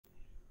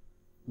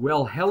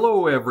Well,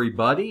 hello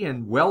everybody,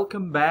 and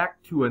welcome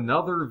back to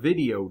another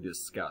video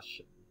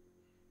discussion.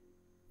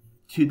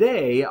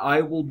 Today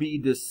I will be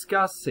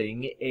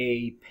discussing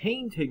a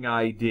painting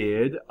I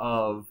did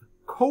of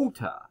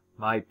Kota,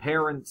 my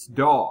parents'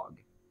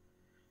 dog.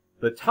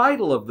 The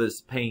title of this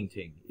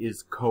painting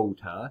is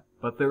Kota,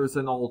 but there's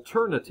an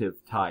alternative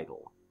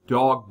title,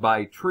 Dog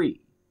by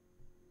Tree.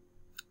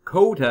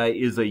 Kota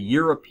is a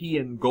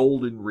European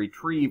Golden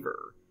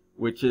Retriever,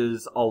 which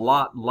is a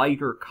lot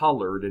lighter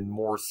colored and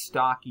more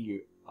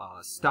stockier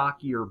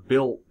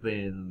built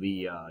than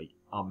the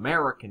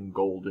American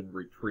Golden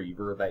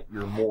Retriever that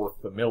you're more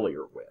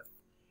familiar with.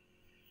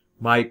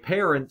 My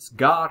parents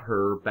got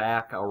her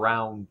back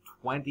around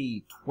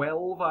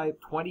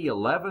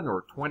 2011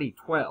 or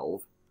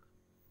 2012,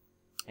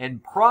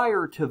 and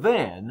prior to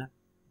then,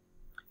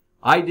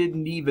 I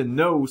didn't even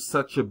know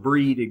such a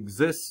breed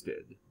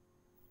existed.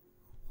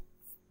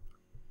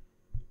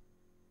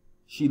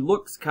 She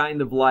looks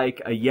kind of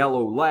like a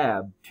yellow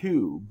lab,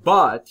 too,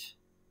 but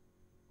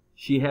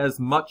she has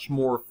much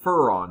more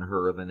fur on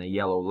her than a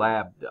yellow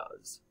lab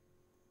does.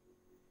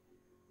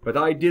 But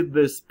I did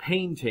this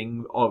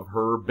painting of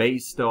her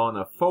based on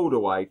a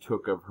photo I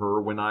took of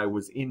her when I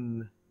was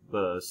in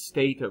the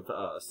state of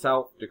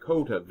South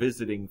Dakota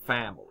visiting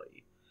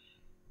family.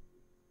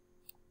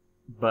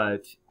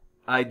 But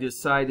I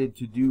decided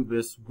to do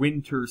this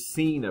winter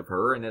scene of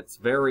her, and it's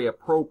very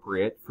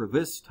appropriate for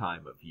this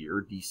time of year,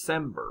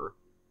 December.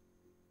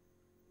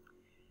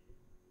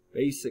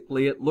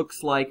 Basically, it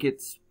looks like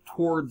it's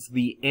towards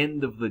the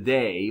end of the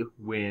day,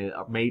 when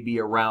maybe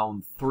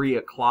around 3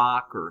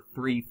 o'clock or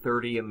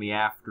 3:30 in the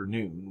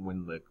afternoon,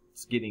 when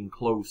it's getting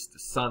close to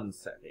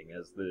sunsetting,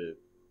 as the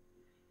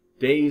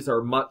days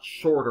are much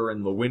shorter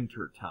in the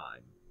winter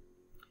time.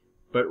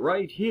 But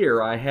right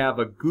here, I have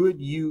a good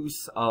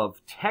use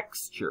of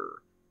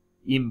texture,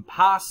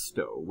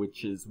 impasto,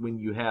 which is when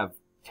you have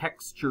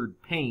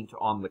textured paint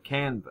on the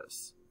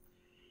canvas.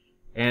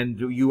 And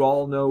you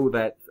all know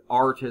that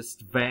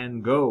artist Van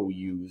Gogh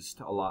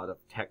used a lot of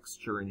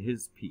texture in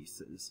his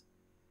pieces,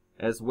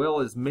 as well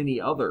as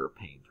many other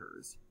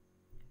painters.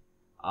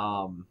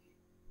 I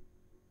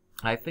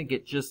think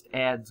it just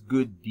adds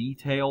good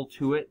detail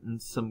to it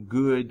and some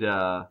good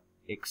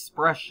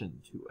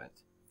expression to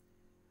it.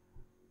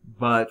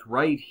 But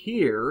right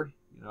here,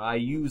 I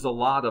use a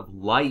lot of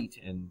light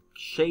and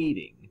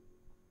shading,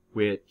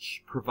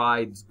 which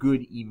provides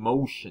good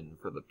emotion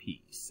for the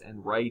piece.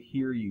 And right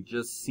here you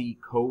just see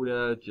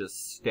Kota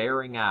just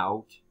staring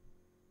out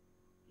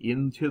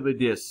into the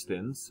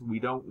distance. We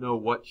don't know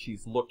what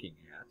she's looking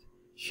at.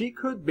 She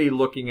could be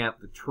looking at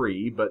the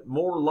tree, but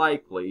more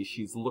likely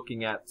she's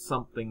looking at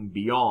something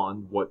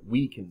beyond what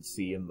we can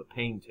see in the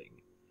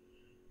painting.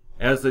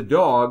 As a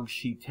dog,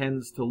 she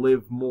tends to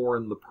live more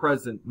in the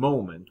present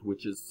moment,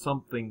 which is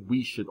something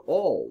we should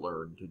all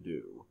learn to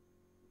do.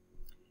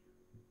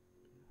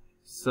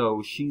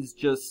 So she's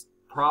just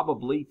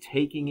probably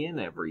taking in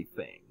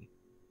everything,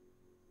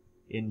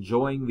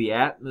 enjoying the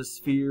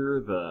atmosphere,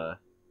 the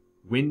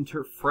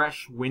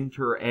fresh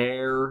winter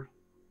air,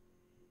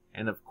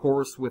 and of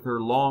course with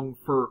her long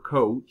fur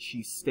coat,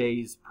 she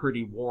stays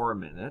pretty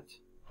warm in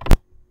it.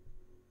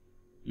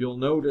 You'll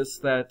notice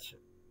that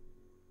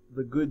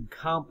the good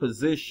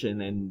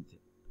composition and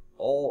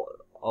all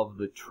of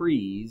the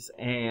trees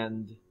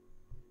and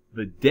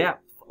the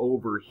depth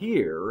over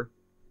here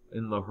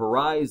in the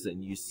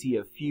horizon, you see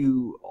a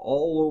few,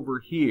 all over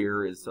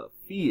here is a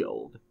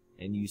field,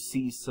 and you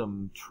see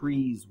some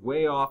trees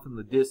way off in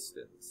the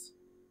distance.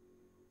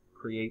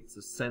 Creates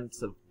a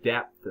sense of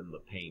depth in the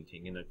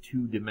painting, in a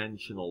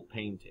two-dimensional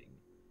painting.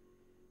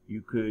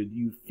 You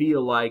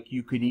feel like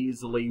you could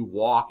easily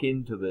walk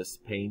into this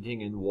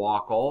painting and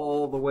walk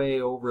all the way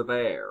over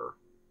there.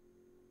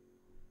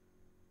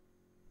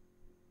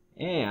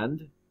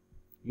 And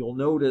you'll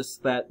notice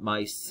that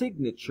my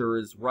signature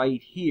is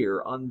right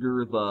here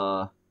under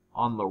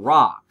on the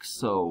rock.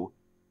 So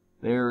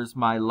there's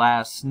my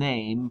last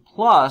name,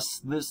 plus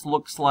this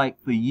looks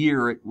like the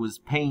year it was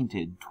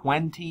painted,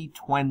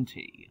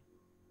 2020,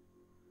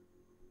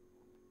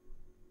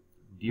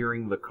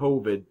 during the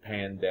COVID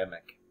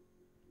pandemic.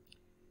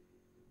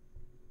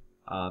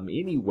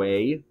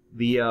 Anyway,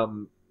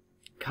 the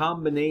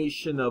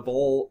combination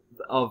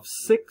of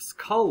 6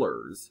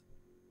 colors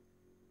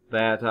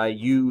that I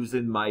use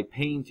in my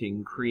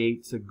painting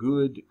creates a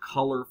good,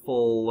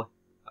 colorful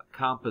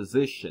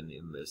composition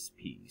in this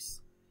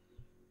piece.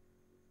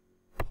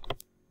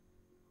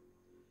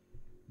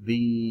 The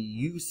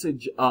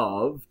usage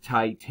of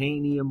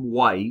titanium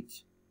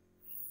white,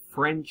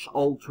 French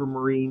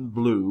ultramarine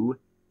blue,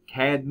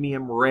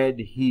 cadmium red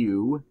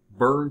hue,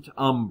 burnt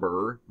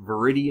umber,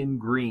 viridian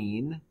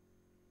green,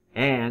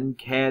 and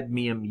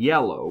cadmium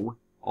yellow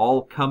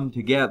all come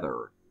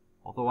together.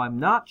 Although I'm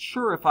not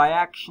sure if I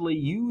actually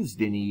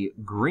used any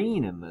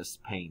green in this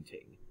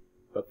painting.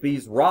 But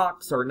these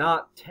rocks are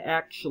not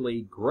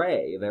actually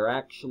gray. They're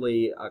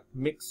actually a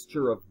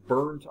mixture of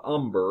burnt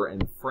umber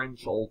and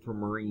French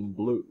ultramarine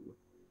blue.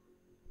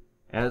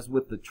 As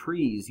with the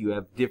trees, you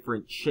have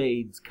different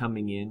shades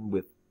coming in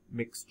with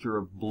mixture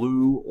of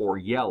blue or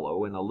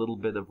yellow and a little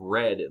bit of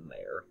red in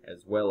there,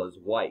 as well as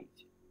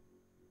white.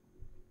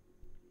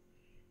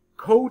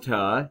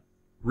 Kota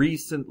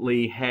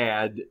recently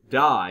had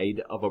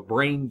died of a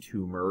brain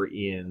tumor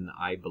in,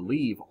 I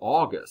believe,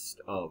 August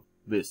of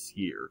this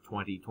year,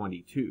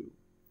 2022.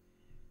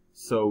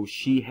 So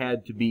she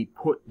had to be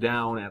put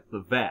down at the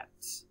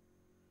vet's.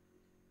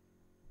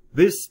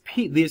 This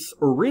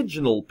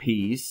original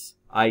piece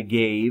I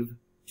gave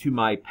to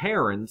my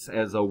parents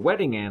as a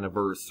wedding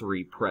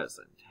anniversary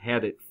present,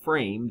 had it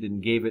framed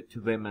and gave it to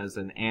them as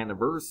an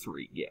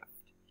anniversary gift.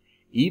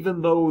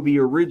 Even though the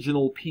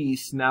original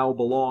piece now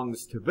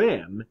belongs to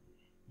them,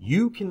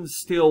 you can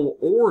still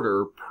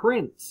order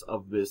prints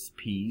of this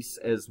piece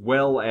as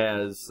well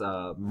as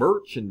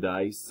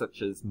merchandise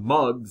such as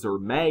mugs or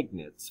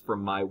magnets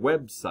from my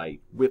website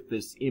with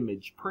this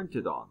image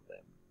printed on them.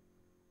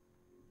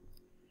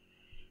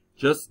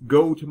 Just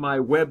go to my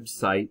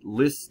website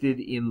listed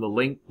in the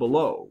link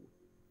below.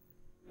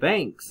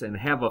 Thanks and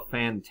have a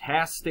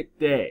fantastic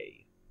day.